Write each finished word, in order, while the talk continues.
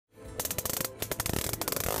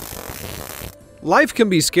Life can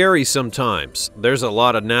be scary sometimes. There's a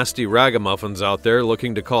lot of nasty ragamuffins out there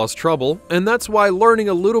looking to cause trouble, and that's why learning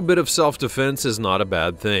a little bit of self-defense is not a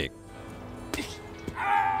bad thing.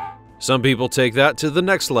 Some people take that to the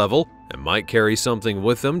next level and might carry something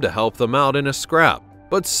with them to help them out in a scrap,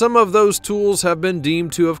 but some of those tools have been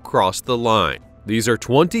deemed to have crossed the line. These are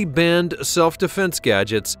 20 banned self-defense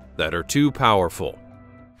gadgets that are too powerful.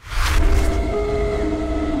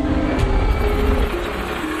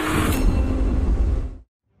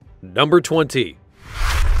 Number 20.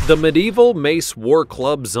 The Medieval Mace War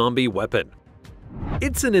Club Zombie Weapon.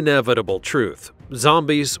 It's an inevitable truth.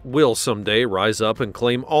 Zombies will someday rise up and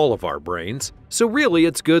claim all of our brains. So really,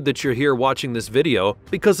 it's good that you're here watching this video,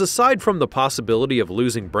 because aside from the possibility of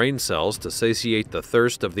losing brain cells to satiate the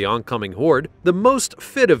thirst of the oncoming horde, the most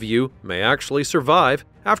fit of you may actually survive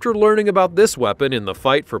after learning about this weapon in the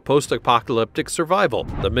fight for post-apocalyptic survival.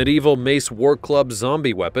 The Medieval Mace War Club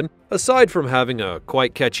Zombie Weapon, aside from having a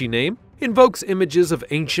quite catchy name, invokes images of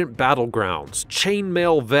ancient battlegrounds,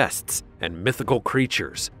 chainmail vests, and mythical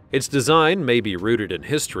creatures. Its design may be rooted in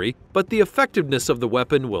history, but the effectiveness of the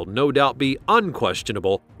weapon will no doubt be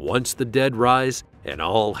unquestionable once the dead rise and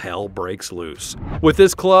all hell breaks loose. With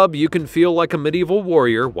this club, you can feel like a medieval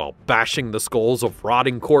warrior while bashing the skulls of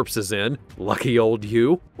rotting corpses in. Lucky old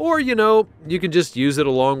you. Or, you can just use it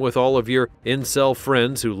along with all of your incel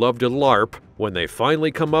friends who love to LARP when they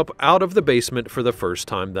finally come up out of the basement for the first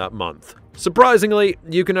time that month. Surprisingly,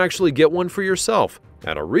 you can actually get one for yourself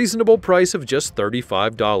at a reasonable price of just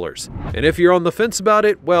 $35. And if you're on the fence about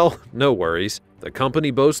it, well, no worries. The company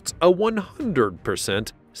boasts a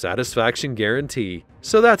 100% satisfaction guarantee,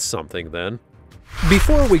 so that's something then.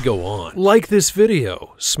 Before we go on, like this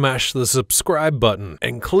video, smash the subscribe button,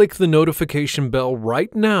 and click the notification bell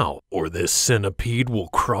right now, or this centipede will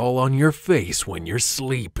crawl on your face when you're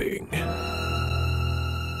sleeping.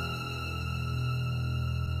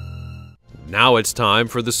 Now it's time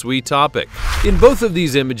for the sweet topic. In both of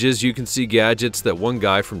these images, you can see gadgets that one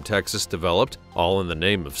guy from Texas developed, all in the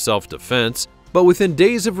name of self-defense, but within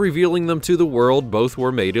days of revealing them to the world, both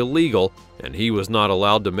were made illegal, and he was not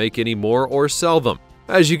allowed to make any more or sell them.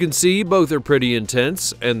 As you can see, both are pretty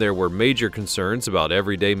intense, and there were major concerns about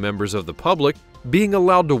everyday members of the public being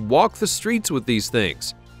allowed to walk the streets with these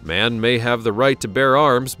things. Man may have the right to bear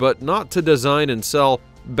arms, but not to design and sell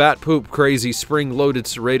bat poop crazy spring-loaded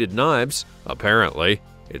serrated knives. Apparently,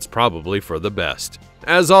 it's probably for the best.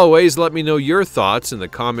 As always, let me know your thoughts in the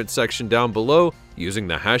comment section down below using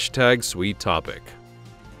the hashtag #SweetTopic.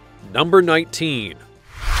 Number 19.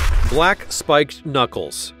 Black Spiked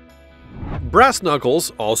Knuckles. Brass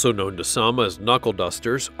knuckles, also known to some as knuckle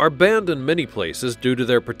dusters, are banned in many places due to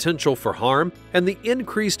their potential for harm and the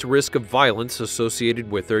increased risk of violence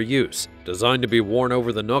associated with their use. Designed to be worn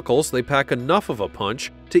over the knuckles, they pack enough of a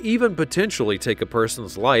punch to even potentially take a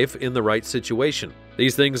person's life in the right situation.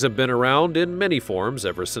 These things have been around in many forms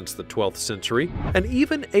ever since the 12th century, and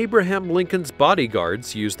even Abraham Lincoln's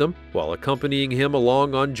bodyguards used them while accompanying him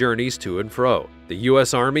along on journeys to and fro. The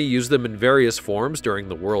U.S. Army used them in various forms during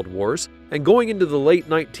the World Wars, and going into the late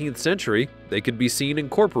 19th century, they could be seen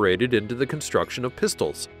incorporated into the construction of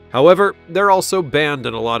pistols. However, they're also banned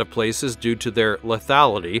in a lot of places due to their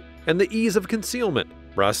lethality and the ease of concealment.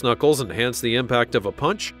 Brass knuckles enhance the impact of a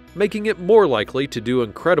punch, making it more likely to do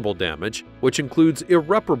incredible damage, which includes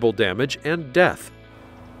irreparable damage and death.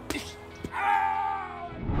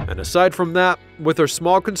 And aside from that, with their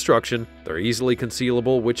small construction, they're easily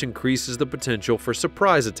concealable, which increases the potential for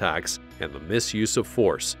surprise attacks and the misuse of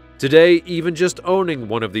force. Today, even just owning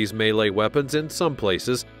one of these melee weapons in some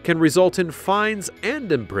places can result in fines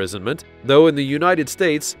and imprisonment, though in the United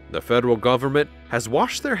States, the federal government has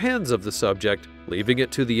washed their hands of the subject, leaving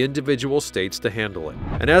it to the individual states to handle it.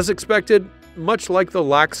 And as expected, much like the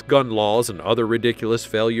lax gun laws and other ridiculous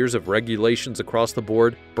failures of regulations across the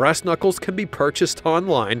board, brass knuckles can be purchased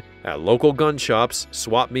online at local gun shops,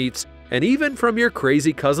 swap meets, and even from your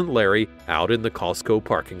crazy cousin Larry out in the Costco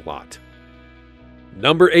parking lot.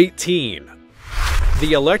 Number 18.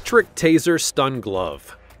 The Electric T.A.S.E.R Stun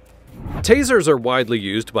Glove. Tasers are widely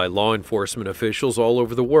used by law enforcement officials all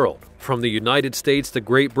over the world. From the United States to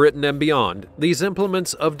Great Britain and beyond, these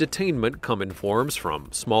implements of detainment come in forms from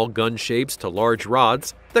small gun shapes to large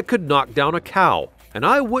rods that could knock down a cow. And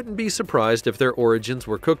I wouldn't be surprised if their origins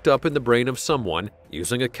were cooked up in the brain of someone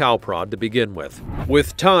using a cow prod to begin with.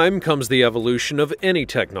 With time comes the evolution of any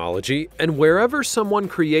technology, and wherever someone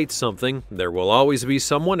creates something, there will always be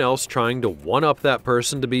someone else trying to one-up that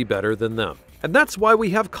person to be better than them. And that's why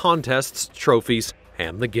we have contests, trophies,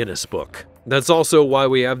 and the Guinness Book. That's also why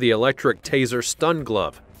we have the Electric T.A.S.E.R Stun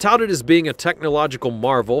Glove. Touted as being a technological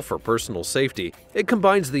marvel for personal safety, it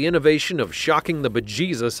combines the innovation of shocking the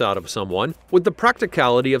bejesus out of someone with the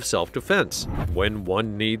practicality of self-defense, when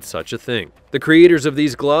one needs such a thing. The creators of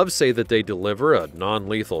these gloves say that they deliver a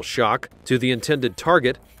non-lethal shock to the intended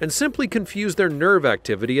target and simply confuse their nerve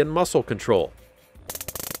activity and muscle control.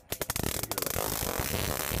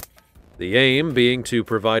 The aim being to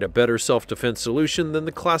provide a better self-defense solution than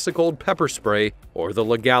the classic old pepper spray or the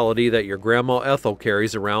legality that your Grandma Ethel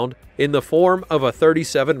carries around in the form of a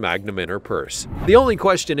 .37 Magnum in her purse. The only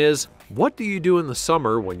question is, what do you do in the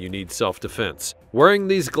summer when you need self-defense? Wearing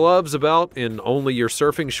these gloves about in only your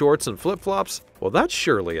surfing shorts and flip-flops? Well, that's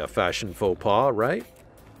surely a fashion faux pas, right?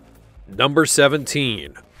 Number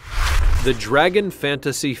 17. The Dragon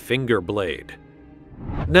Fantasy Finger Blade.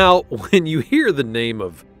 Now, when you hear the name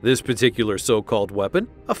of this particular so-called weapon,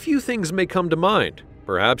 a few things may come to mind.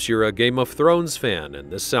 Perhaps you're a Game of Thrones fan,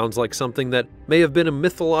 and this sounds like something that may have been a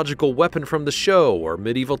mythological weapon from the show or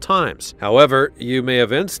medieval times. However, you may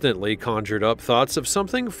have instantly conjured up thoughts of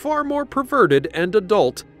something far more perverted and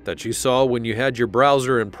adult that you saw when you had your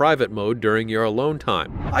browser in private mode during your alone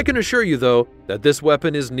time. I can assure you, though, that this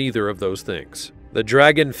weapon is neither of those things. The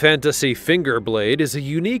Dragon Fantasy Finger Blade is a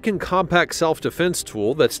unique and compact self-defense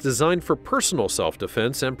tool that's designed for personal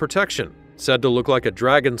self-defense and protection. Said to look like a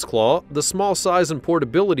dragon's claw, the small size and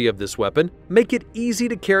portability of this weapon make it easy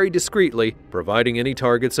to carry discreetly, providing any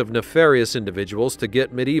targets of nefarious individuals to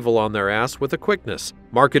get medieval on their ass with a quickness.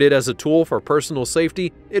 Marketed as a tool for personal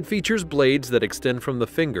safety, it features blades that extend from the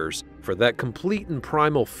fingers for that complete and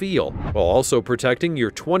primal feel, while also protecting your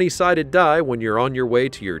 20-sided die when you're on your way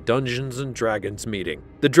to your Dungeons & Dragons meeting.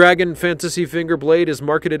 The Dragon Fantasy Finger Blade is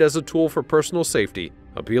marketed as a tool for personal safety,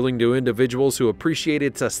 appealing to individuals who appreciate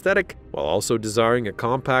its aesthetic while also desiring a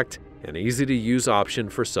compact and easy-to-use option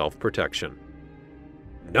for self-protection.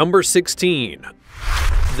 Number 16.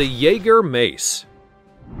 The Jaeger Mace.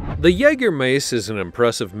 The Jaeger Mace is an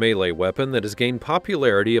impressive melee weapon that has gained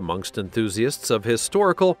popularity amongst enthusiasts of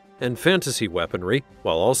historical and fantasy weaponry,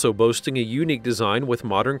 while also boasting a unique design with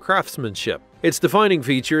modern craftsmanship. Its defining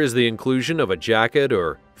feature is the inclusion of a jacket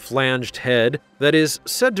or flanged head that is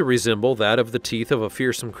said to resemble that of the teeth of a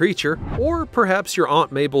fearsome creature, or perhaps your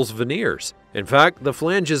Aunt Mabel's veneers. In fact, the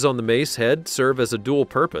flanges on the mace head serve as a dual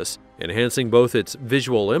purpose, enhancing both its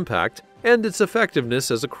visual impact and its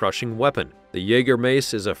effectiveness as a crushing weapon. The Jaeger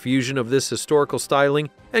Mace is a fusion of this historical styling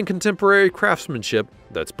and contemporary craftsmanship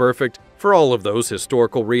that's perfect for all of those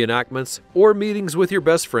historical reenactments or meetings with your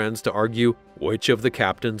best friends to argue which of the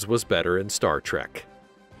captains was better in Star Trek.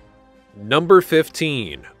 Number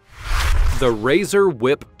 15. The Razor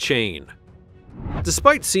Whip Chain.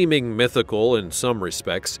 Despite seeming mythical in some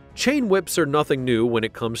respects, chain whips are nothing new when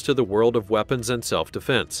it comes to the world of weapons and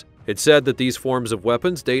self-defense. It's said that these forms of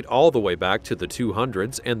weapons date all the way back to the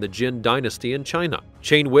 200s and the Jin dynasty in China.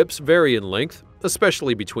 Chain whips vary in length,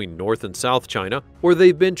 especially between North and South China, where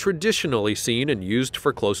they've been traditionally seen and used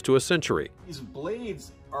for close to a century. These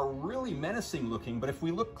blades are really menacing looking, but if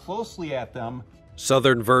we look closely at them,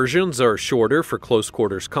 Southern versions are shorter for close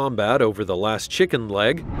quarters combat over the last chicken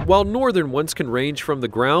leg, while northern ones can range from the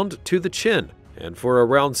ground to the chin. And for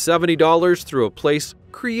around $70 through a place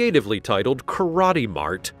creatively titled Karate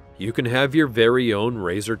Mart, you can have your very own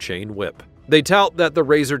razor chain whip. They tout that the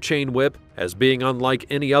razor chain whip as being unlike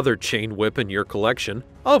any other chain whip in your collection,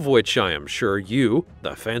 of which I am sure you,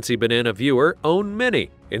 the fancy banana viewer, own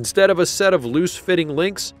many. Instead of a set of loose-fitting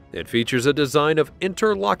links, it features a design of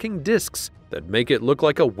interlocking discs that make it look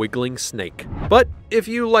like a wiggling snake. But if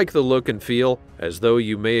you like the look and feel, as though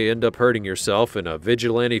you may end up hurting yourself in a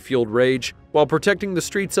vigilante-fueled rage while protecting the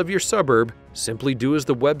streets of your suburb, simply do as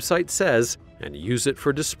the website says and use it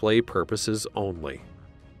for display purposes only.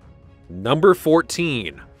 Number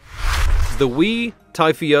 14. The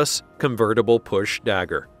T.A.S.E.R Convertible Push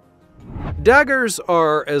Dagger. Daggers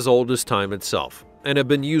are as old as time itself, and have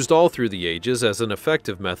been used all through the ages as an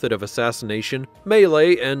effective method of assassination,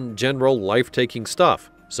 melee, and general life-taking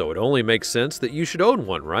stuff. So it only makes sense that you should own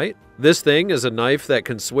one, right? This thing is a knife that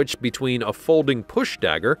can switch between a folding push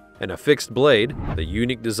dagger and a fixed blade. The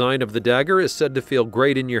unique design of the dagger is said to feel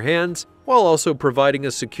great in your hands, while also providing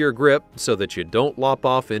a secure grip so that you don't lop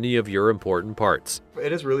off any of your important parts.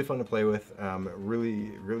 It is really fun to play with,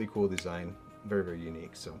 really cool design, very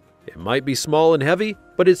unique. So it might be small and heavy,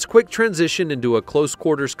 but its quick transition into a close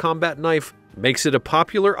quarters combat knife makes it a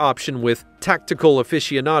popular option with tactical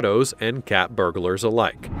aficionados and cat burglars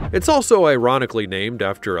alike. It's also ironically named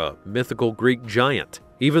after a mythical Greek giant,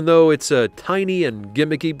 even though it's a tiny and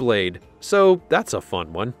gimmicky blade, so that's a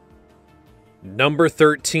fun one. Number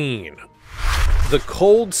 13. The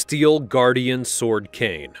Cold Steel Guardian Sword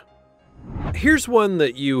Cane. Here's one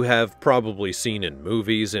that you have probably seen in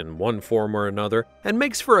movies in one form or another, and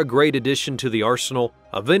makes for a great addition to the arsenal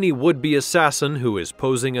of any would-be assassin who is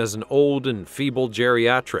posing as an old and feeble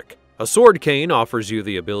geriatric. A sword cane offers you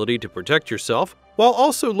the ability to protect yourself while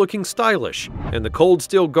also looking stylish, and the Cold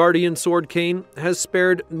Steel Guardian sword cane has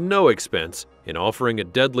spared no expense in offering a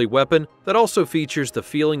deadly weapon that also features the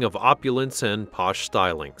feeling of opulence and posh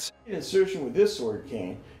stylings. Insertion with this sword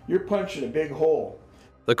cane, you're punching a big hole.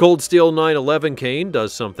 The Cold Steel 911 cane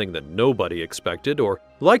does something that nobody expected or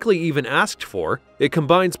likely even asked for. It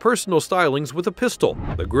combines personal stylings with a pistol.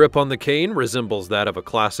 The grip on the cane resembles that of a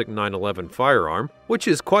classic 911 firearm, which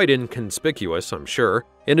is quite inconspicuous, I'm sure.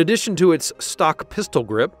 In addition to its stock pistol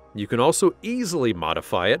grip, you can also easily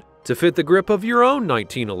modify it to fit the grip of your own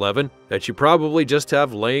 1911 that you probably just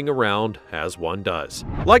have laying around, as one does.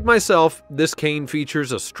 Like myself, this cane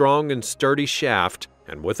features a strong and sturdy shaft,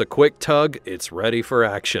 and with a quick tug, it's ready for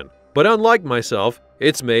action. But unlike myself,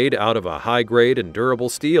 it's made out of a high-grade and durable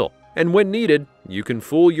steel, and when needed, you can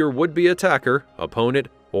fool your would-be attacker, opponent,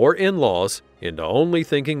 or in-laws into only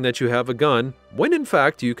thinking that you have a gun, when in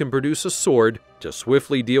fact you can produce a sword to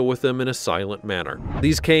swiftly deal with them in a silent manner.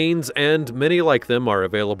 These canes and many like them are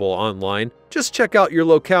available online. Just check out your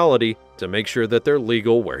locality to make sure that they're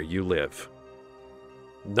legal where you live.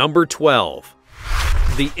 Number 12.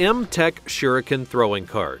 The M-Tech Shuriken Throwing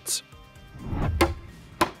Cards.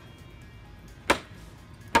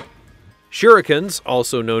 Shurikens,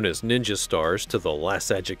 also known as ninja stars to the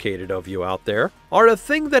less educated of you out there, are a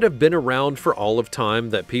thing that have been around for all of time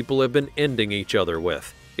that people have been ending each other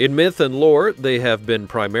with. In myth and lore, they have been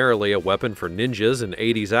primarily a weapon for ninjas in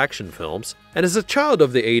 80s action films, and as a child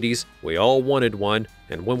of the 80s, we all wanted one,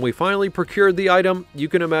 and when we finally procured the item, you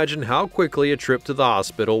can imagine how quickly a trip to the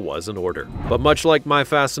hospital was in order. But much like my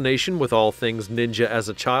fascination with all things ninja as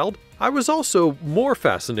a child, I was also more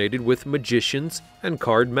fascinated with magicians and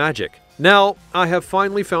card magic. Now, I have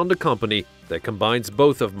finally found a company that combines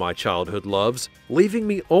both of my childhood loves, leaving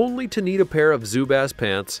me only to need a pair of Zubaz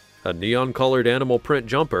pants, a neon-colored animal print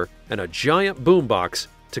jumper, and a giant boombox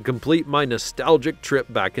to complete my nostalgic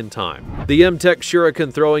trip back in time. The M-Tech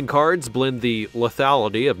Shuriken throwing cards blend the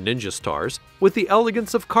lethality of ninja stars with the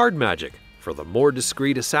elegance of card magic for the more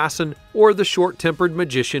discreet assassin or the short-tempered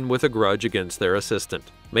magician with a grudge against their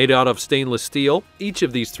assistant. Made out of stainless steel, each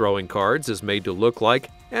of these throwing cards is made to look like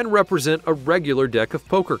and represent a regular deck of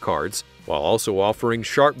poker cards, while also offering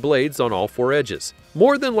sharp blades on all four edges.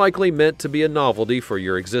 More than likely meant to be a novelty for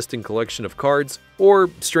your existing collection of cards or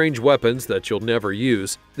strange weapons that you'll never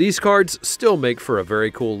use, these cards still make for a very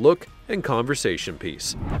cool look and conversation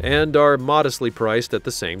piece, and are modestly priced at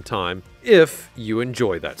the same time, if you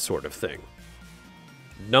enjoy that sort of thing.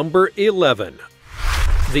 Number 11.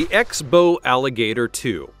 The X-Bow Alligator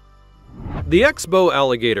 2. The X-Bow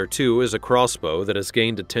Alligator 2 is a crossbow that has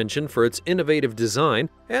gained attention for its innovative design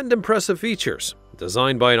and impressive features.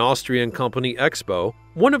 Designed by an Austrian company, X-Bow,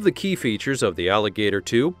 one of the key features of the Alligator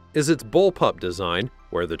 2 is its bullpup design,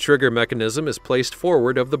 where the trigger mechanism is placed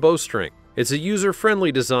forward of the bowstring. It's a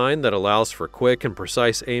user-friendly design that allows for quick and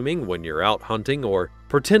precise aiming when you're out hunting or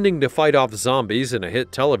pretending to fight off zombies in a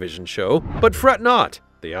hit television show. But fret not!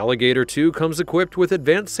 The Alligator 2 comes equipped with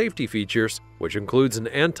advanced safety features, which includes an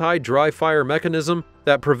anti-dry fire mechanism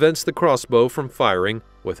that prevents the crossbow from firing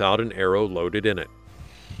without an arrow loaded in it.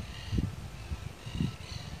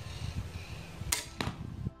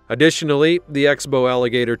 Additionally, the X-Bow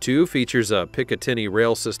Alligator 2 features a Picatinny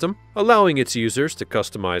rail system, allowing its users to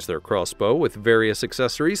customize their crossbow with various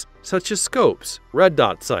accessories such as scopes, red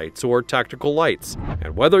dot sights, or tactical lights.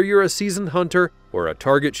 And whether you're a seasoned hunter or a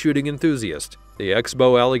target shooting enthusiast, the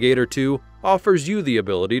X-Bow Alligator 2 offers you the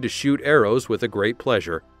ability to shoot arrows with a great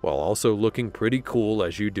pleasure, while also looking pretty cool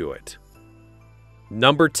as you do it.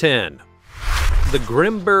 Number 10. The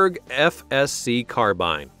Grimberg FSC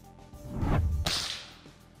Carbine.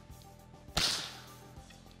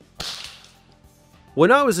 When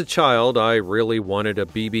I was a child, I really wanted a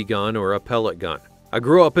BB gun or a pellet gun. I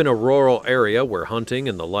grew up in a rural area where hunting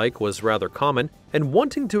and the like was rather common, and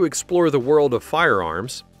wanting to explore the world of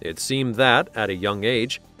firearms, it seemed that, at a young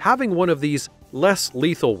age, having one of these less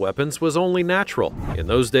lethal weapons was only natural. In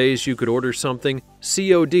those days, you could order something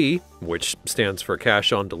COD, which stands for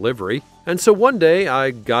cash on delivery, and so one day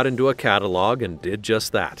I got into a catalog and did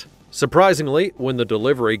just that. Surprisingly, when the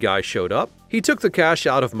delivery guy showed up, he took the cash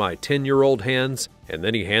out of my 10-year-old hands and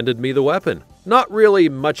then he handed me the weapon. Not really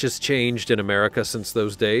much has changed in America since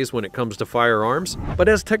those days when it comes to firearms, but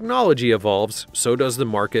as technology evolves, so does the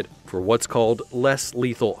market for what's called less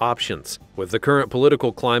lethal options. With the current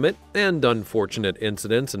political climate and unfortunate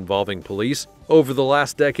incidents involving police over the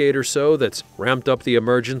last decade or so that's ramped up the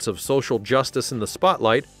emergence of social justice in the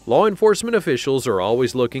spotlight, law enforcement officials are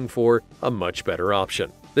always looking for a much better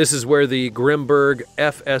option. This is where the Grimberg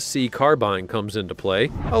FSC carbine comes into play,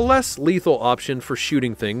 a less lethal option for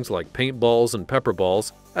shooting things like paintballs and pepper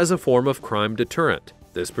balls as a form of crime deterrent.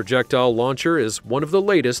 This projectile launcher is one of the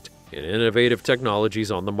latest in innovative technologies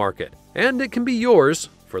on the market, and it can be yours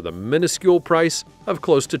for the minuscule price of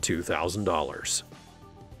close to $2,000.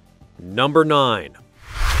 Number 9.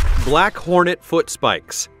 Black Hornet Foot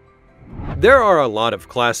Spikes. There are a lot of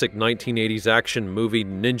classic 1980s action movie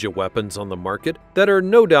ninja weapons on the market that are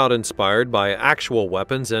no doubt inspired by actual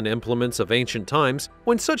weapons and implements of ancient times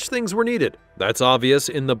when such things were needed. That's obvious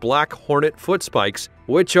in the Black Hornet Foot Spikes,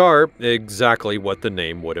 which are exactly what the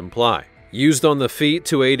name would imply. Used on the feet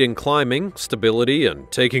to aid in climbing, stability,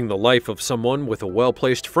 and taking the life of someone with a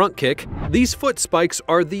well-placed front kick, these foot spikes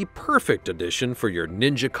are the perfect addition for your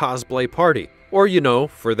ninja cosplay party, or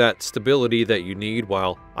for that stability that you need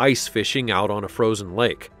while ice fishing out on a frozen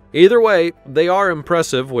lake. Either way, they are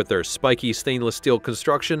impressive with their spiky stainless steel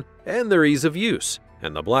construction and their ease of use.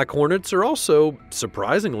 And the Black Hornets are also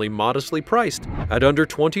surprisingly modestly priced at under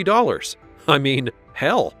 $20. I mean,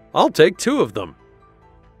 hell, I'll take 2 of them.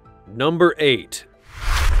 Number 8.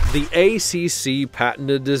 The ACC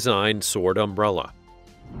patented design sword umbrella.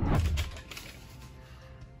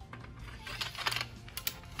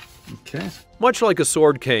 Okay. Much like a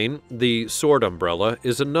sword cane, the sword umbrella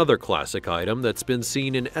is another classic item that's been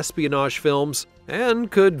seen in espionage films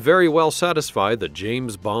and could very well satisfy the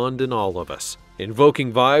James Bond in all of us.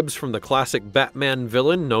 Invoking vibes from the classic Batman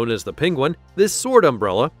villain known as the Penguin, this sword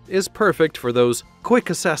umbrella is perfect for those quick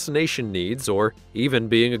assassination needs or even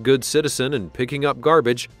being a good citizen and picking up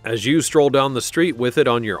garbage as you stroll down the street with it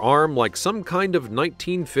on your arm like some kind of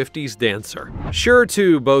 1950s dancer. Sure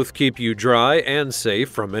to both keep you dry and safe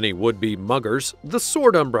from any would-be muggers, the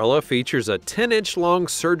sword umbrella features a 10-inch long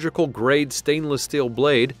surgical grade stainless steel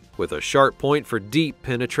blade with a sharp point for deep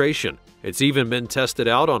penetration. It's even been tested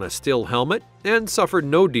out on a steel helmet and suffered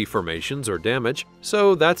no deformations or damage,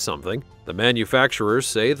 so that's something. The manufacturers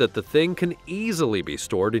say that the thing can easily be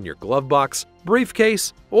stored in your glove box,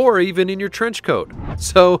 briefcase, or even in your trench coat.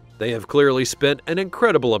 So they have clearly spent an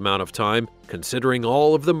incredible amount of time considering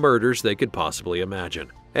all of the murders they could possibly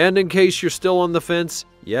imagine. And in case you're still on the fence,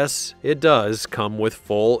 yes, it does come with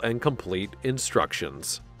full and complete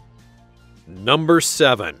instructions. Number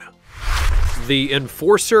 7. The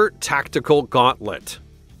Enforcer Tactical Gauntlet.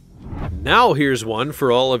 Now here's one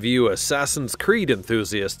for all of you Assassin's Creed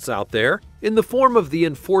enthusiasts out there, in the form of the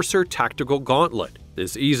Enforcer Tactical Gauntlet.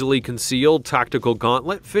 This easily concealed tactical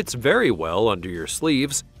gauntlet fits very well under your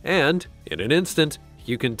sleeves, and in an instant,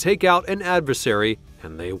 you can take out an adversary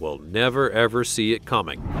and they will never ever see it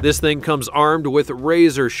coming. This thing comes armed with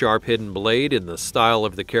razor-sharp hidden blade in the style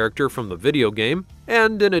of the character from the video game,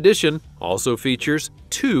 and in addition, also features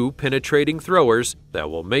 2 penetrating throwers that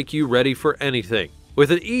will make you ready for anything. With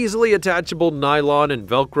an easily attachable nylon and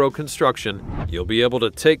Velcro construction, you'll be able to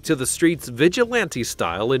take to the streets vigilante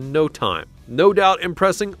style in no time. No doubt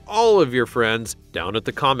impressing all of your friends down at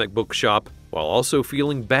the comic book shop, while also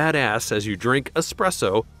feeling badass as you drink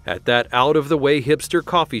espresso at that out-of-the-way hipster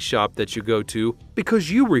coffee shop that you go to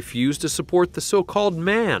because you refuse to support the so-called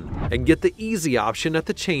man and get the easy option at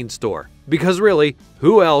the chain store. Because really,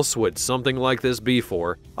 who else would something like this be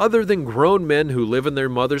for other than grown men who live in their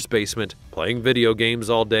mother's basement, playing video games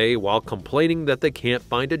all day while complaining that they can't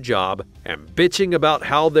find a job and bitching about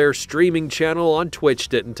how their streaming channel on Twitch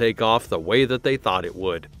didn't take off the way that they thought it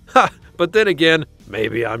would. Ha! But then again,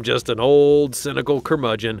 maybe I'm just an old, cynical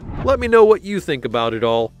curmudgeon. Let me know what you think about it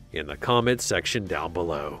all in the comments section down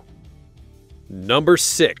below. Number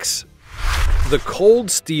 6. The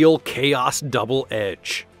Cold Steel Chaos Double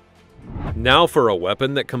Edge. Now for a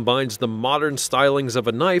weapon that combines the modern stylings of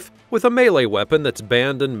a knife with a melee weapon that's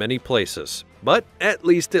banned in many places. But at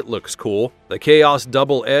least it looks cool. The Chaos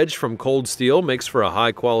Double Edge from Cold Steel makes for a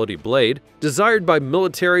high-quality blade, desired by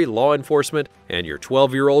military, law enforcement, and your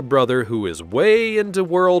 12-year-old brother who is way into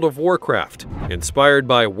World of Warcraft. Inspired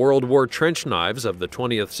by World War trench knives of the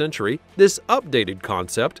 20th century, this updated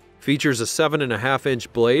concept features a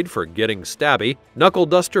 7.5-inch blade for getting stabby, knuckle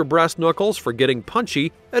duster brass knuckles for getting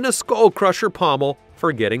punchy, and a skull crusher pommel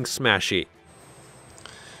for getting smashy.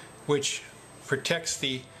 Which protects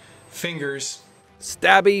the fingers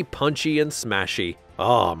Stabby, punchy, and smashy.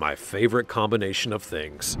 Ah, my favorite combination of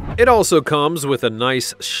things. It also comes with a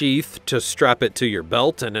nice sheath to strap it to your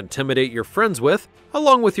belt and intimidate your friends with,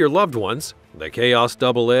 along with your loved ones. The Chaos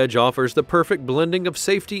Double Edge offers the perfect blending of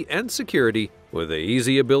safety and security with the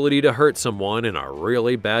easy ability to hurt someone in a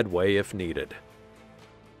really bad way if needed.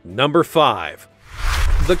 Number 5.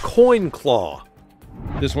 The Coin Claw.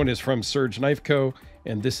 This one is from Surge Knife Co.,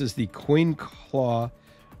 and this is the Coin Claw.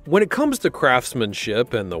 When it comes to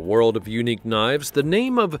craftsmanship and the world of unique knives, the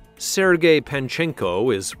name of Sergei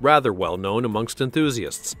Panchenko is rather well known amongst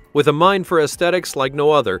enthusiasts. With a mind for aesthetics like no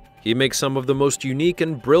other, he makes some of the most unique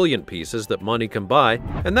and brilliant pieces that money can buy,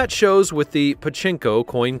 and that shows with the Panchenko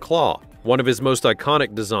Coin Claw. One of his most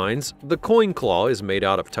iconic designs, the Coin Claw is made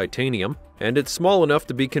out of titanium, and it's small enough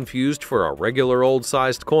to be confused for a regular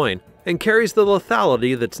old-sized coin, and carries the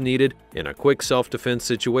lethality that's needed in a quick self-defense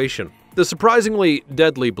situation. The surprisingly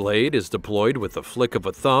deadly blade is deployed with the flick of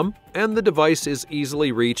a thumb, and the device is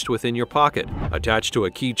easily reached within your pocket, attached to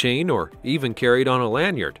a keychain, or even carried on a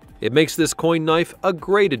lanyard. It makes this coin knife a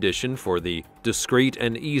great addition for the discreet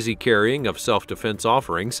and easy carrying of self-defense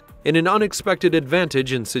offerings, and an unexpected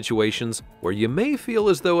advantage in situations where you may feel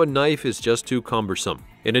as though a knife is just too cumbersome.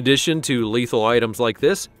 In addition to lethal items like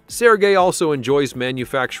this, Sergei also enjoys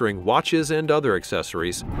manufacturing watches and other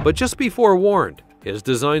accessories, but just be forewarned, his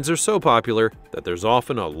designs are so popular that there's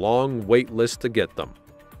often a long wait list to get them.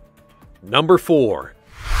 Number 4.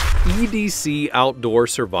 EDC Outdoor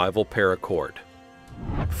Survival Paracord.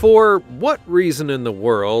 For what reason in the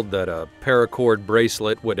world that a paracord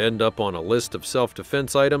bracelet would end up on a list of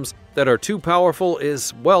self-defense items that are too powerful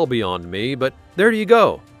is well beyond me, but there you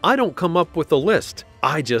go. I don't come up with a list.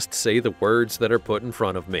 I just say the words that are put in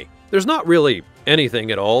front of me. There's not really anything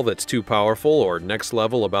at all that's too powerful or next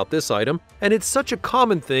level about this item, and it's such a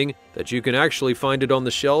common thing that you can actually find it on the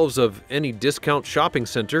shelves of any discount shopping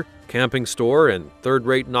center, camping store, and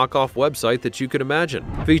third-rate knockoff website that you could imagine.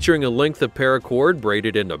 Featuring a length of paracord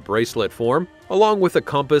braided into bracelet form, along with a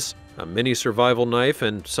compass, a mini survival knife,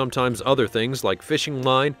 and sometimes other things like fishing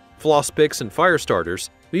line, floss picks, and fire starters,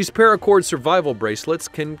 these paracord survival bracelets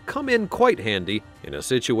can come in quite handy in a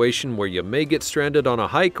situation where you may get stranded on a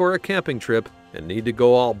hike or a camping trip and need to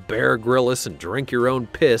go all Bear Grylls and drink your own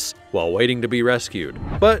piss while waiting to be rescued.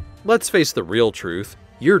 But let's face the real truth,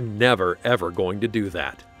 you're never ever going to do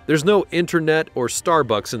that. There's no internet or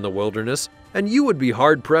Starbucks in the wilderness, and you would be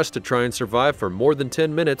hard-pressed to try and survive for more than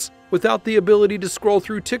 10 minutes without the ability to scroll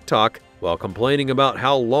through TikTok while complaining about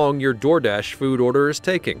how long your DoorDash food order is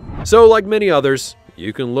taking. So like many others,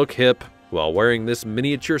 you can look hip while wearing this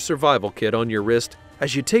miniature survival kit on your wrist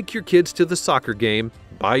as you take your kids to the soccer game,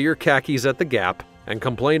 buy your khakis at the Gap, and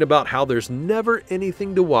complain about how there's never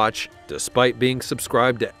anything to watch despite being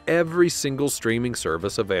subscribed to every single streaming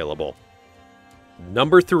service available.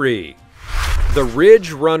 Number 3. The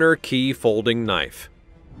Ridge Runner Key Folding Knife.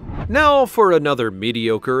 Now for another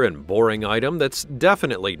mediocre and boring item that's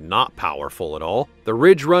definitely not powerful at all. The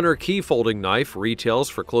Ridge Runner Key Folding Knife retails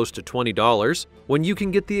for close to $20 when you can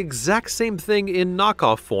get the exact same thing in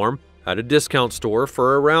knockoff form at a discount store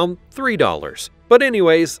for around $3. But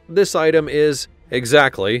anyways, this item is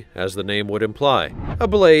exactly as the name would imply, a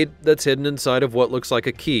blade that's hidden inside of what looks like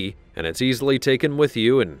a key, and it's easily taken with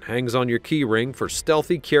you and hangs on your key ring for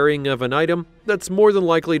stealthy carrying of an item that's more than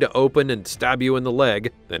likely to open and stab you in the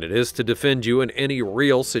leg than it is to defend you in any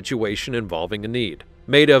real situation involving a need.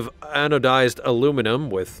 Made of anodized aluminum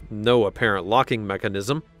with no apparent locking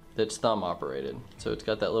mechanism, it's thumb operated, so it's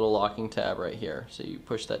got that little locking tab right here, so you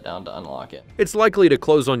push that down to unlock it. It's likely to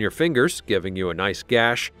close on your fingers, giving you a nice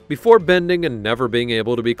gash, before bending and never being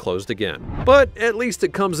able to be closed again. But at least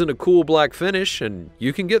it comes in a cool black finish, and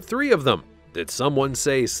you can get 3 of them. Did someone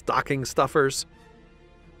say stocking stuffers?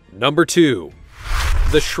 Number 2.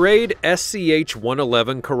 The Schrade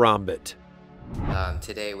SCH-111 Karambit.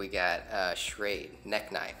 Today we got Schrade neck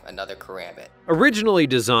knife, another karambit. Originally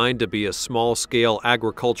designed to be a small-scale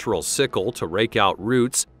agricultural sickle to rake out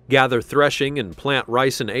roots, gather threshing, and plant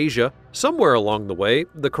rice in Asia, somewhere along the way,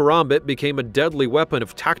 the karambit became a deadly weapon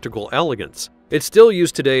of tactical elegance. It's still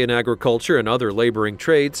used today in agriculture and other laboring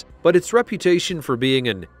trades, but its reputation for being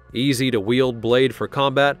an easy-to-wield blade for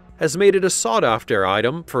combat has made it a sought-after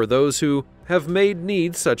item for those who have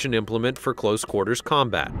need such an implement for close-quarters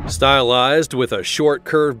combat. Stylized with a short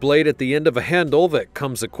curved blade at the end of a handle that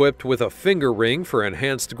comes equipped with a finger ring for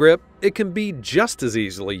enhanced grip, it can be just as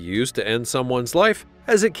easily used to end someone's life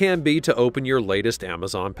as it can be to open your latest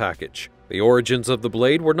Amazon package. The origins of the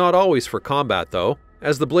blade were not always for combat though,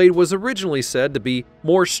 as the blade was originally said to be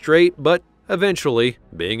more straight but Eventually,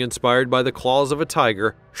 being inspired by the claws of a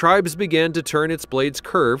tiger, tribes began to turn its blades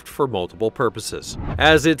curved for multiple purposes.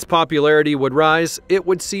 As its popularity would rise, it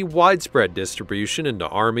would see widespread distribution into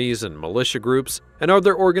armies and militia groups and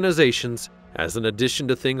other organizations, as an addition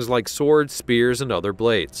to things like swords, spears, and other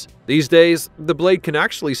blades. These days, the blade can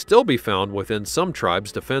actually still be found within some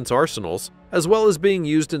tribes' defense arsenals, as well as being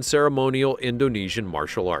used in ceremonial Indonesian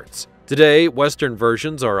martial arts. Today, Western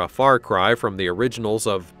versions are a far cry from the originals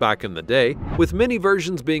of back in the day, with many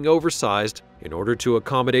versions being oversized in order to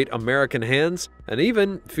accommodate American hands and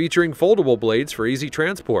even featuring foldable blades for easy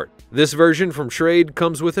transport. This version from T.A.S.E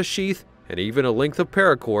comes with a sheath and even a length of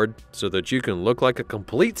paracord so that you can look like a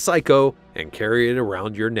complete psycho and carry it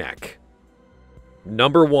around your neck.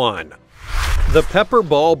 Number 1. The Pepper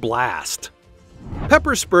Ball Blast.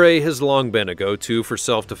 Pepper spray has long been a go-to for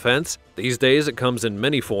self-defense. These days it comes in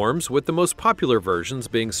many forms, with the most popular versions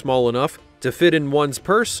being small enough to fit in one's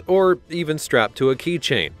purse or even strapped to a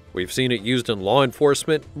keychain. We've seen it used in law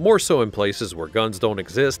enforcement, more so in places where guns don't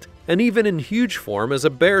exist, and even in huge form as a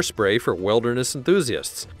bear spray for wilderness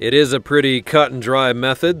enthusiasts. It is a pretty cut and dry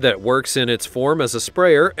method that works in its form as a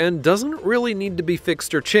sprayer and doesn't really need to be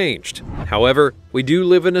fixed or changed. However, we do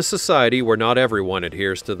live in a society where not everyone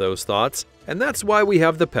adheres to those thoughts, and that's why we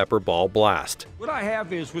have the Pepper Ball Blast. What I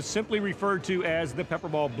have is what's simply referred to as the Pepper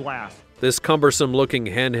Ball Blast. This cumbersome-looking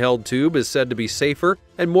handheld tube is said to be safer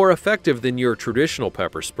and more effective than your traditional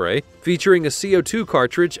pepper spray, featuring a CO2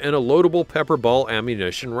 cartridge and a loadable pepper ball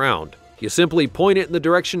ammunition round. You simply point it in the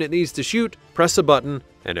direction it needs to shoot, press a button,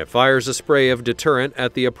 and it fires a spray of deterrent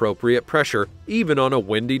at the appropriate pressure, even on a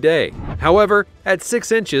windy day. However, at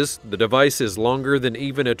 6 inches, the device is longer than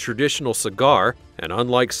even a traditional cigar, and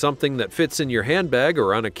unlike something that fits in your handbag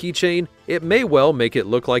or on a keychain, it may well make it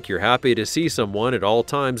look like you're happy to see someone at all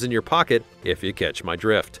times in your pocket, if you catch my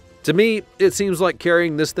drift. To me, it seems like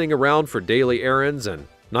carrying this thing around for daily errands and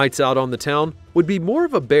nights out on the town would be more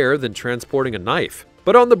of a bear than transporting a knife.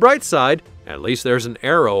 But on the bright side, at least there's an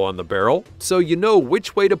arrow on the barrel, so you know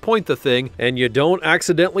which way to point the thing and you don't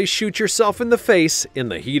accidentally shoot yourself in the face in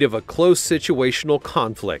the heat of a close situational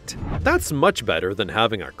conflict. That's much better than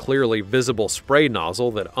having a clearly visible spray nozzle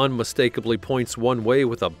that unmistakably points one way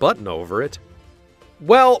with a button over it.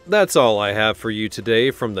 Well, that's all I have for you today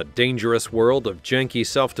from the dangerous world of janky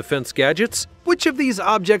self-defense gadgets. Which of these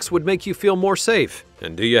objects would make you feel more safe?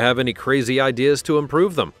 And do you have any crazy ideas to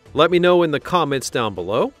improve them? Let me know in the comments down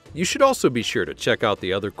below. You should also be sure to check out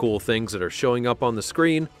the other cool things that are showing up on the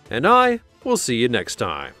screen, and I will see you next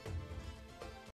time.